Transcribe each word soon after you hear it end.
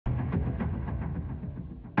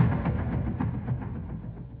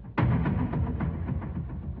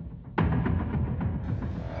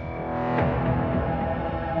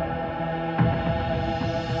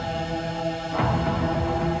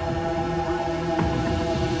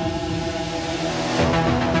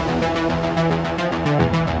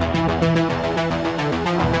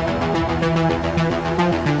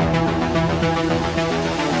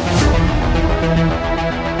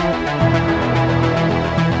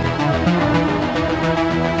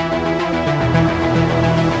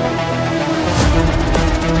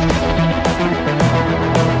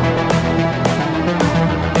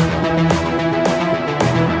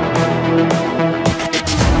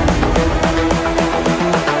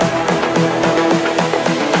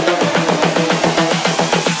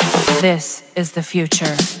This is the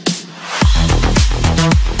future.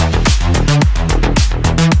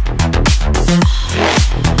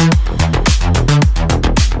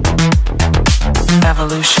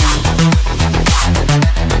 Evolution.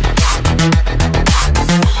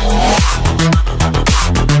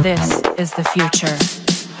 This is the future.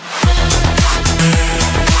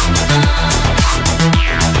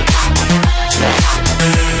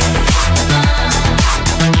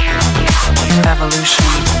 Evolution.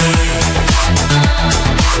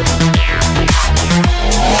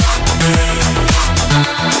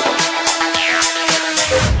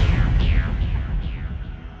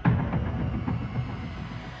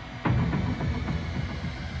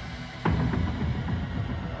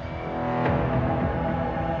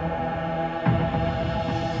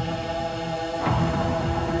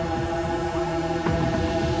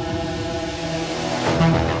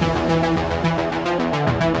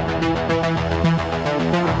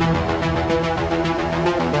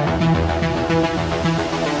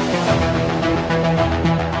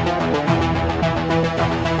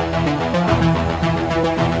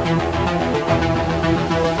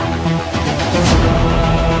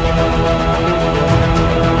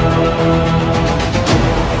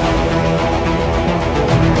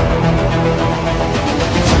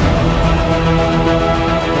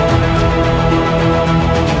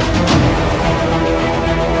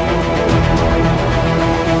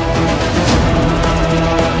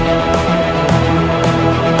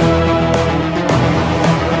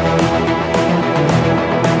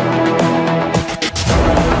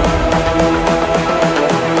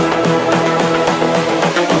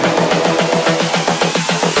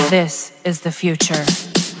 This is the future.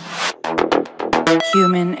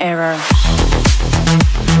 Human error.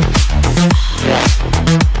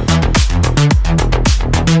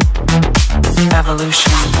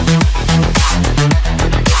 Evolution.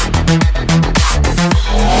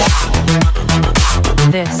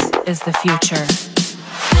 This is the future.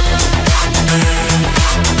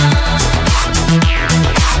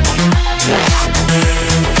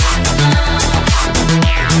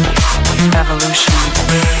 Evolution.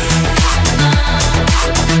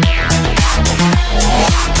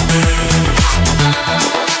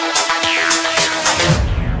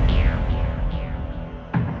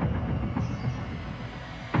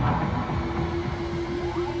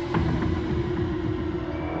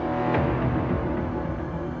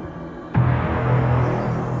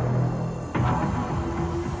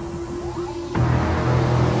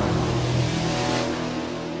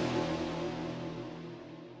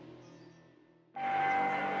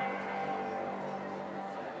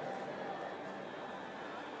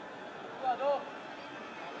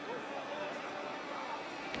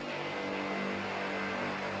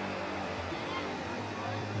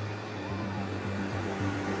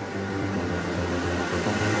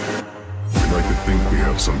 We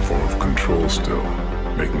have some form of control still,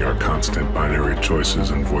 making our constant binary choices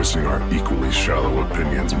and voicing our equally shallow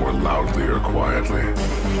opinions more loudly or quietly.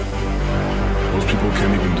 Most people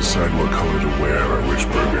can't even decide what color to wear or which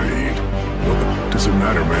burger to eat. Well, does it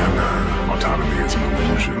matter, man? Autonomy is an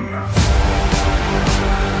illusion.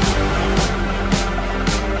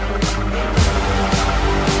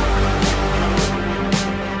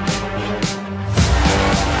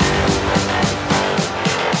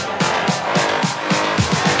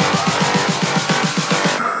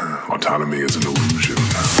 Autonomy is an illusion.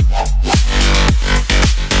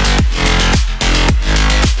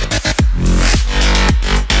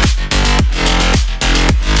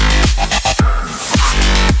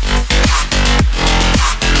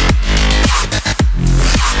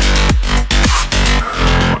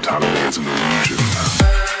 Autonomy is an illusion.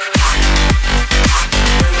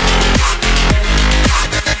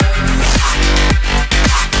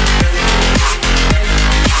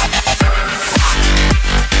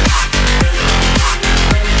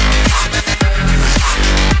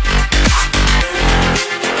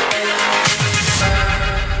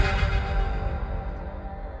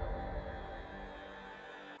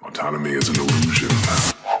 Autonomy is an illusion.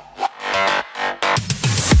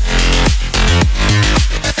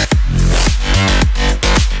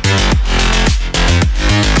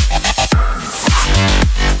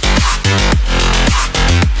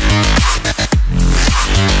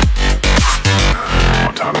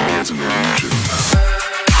 Autonomy is an illusion.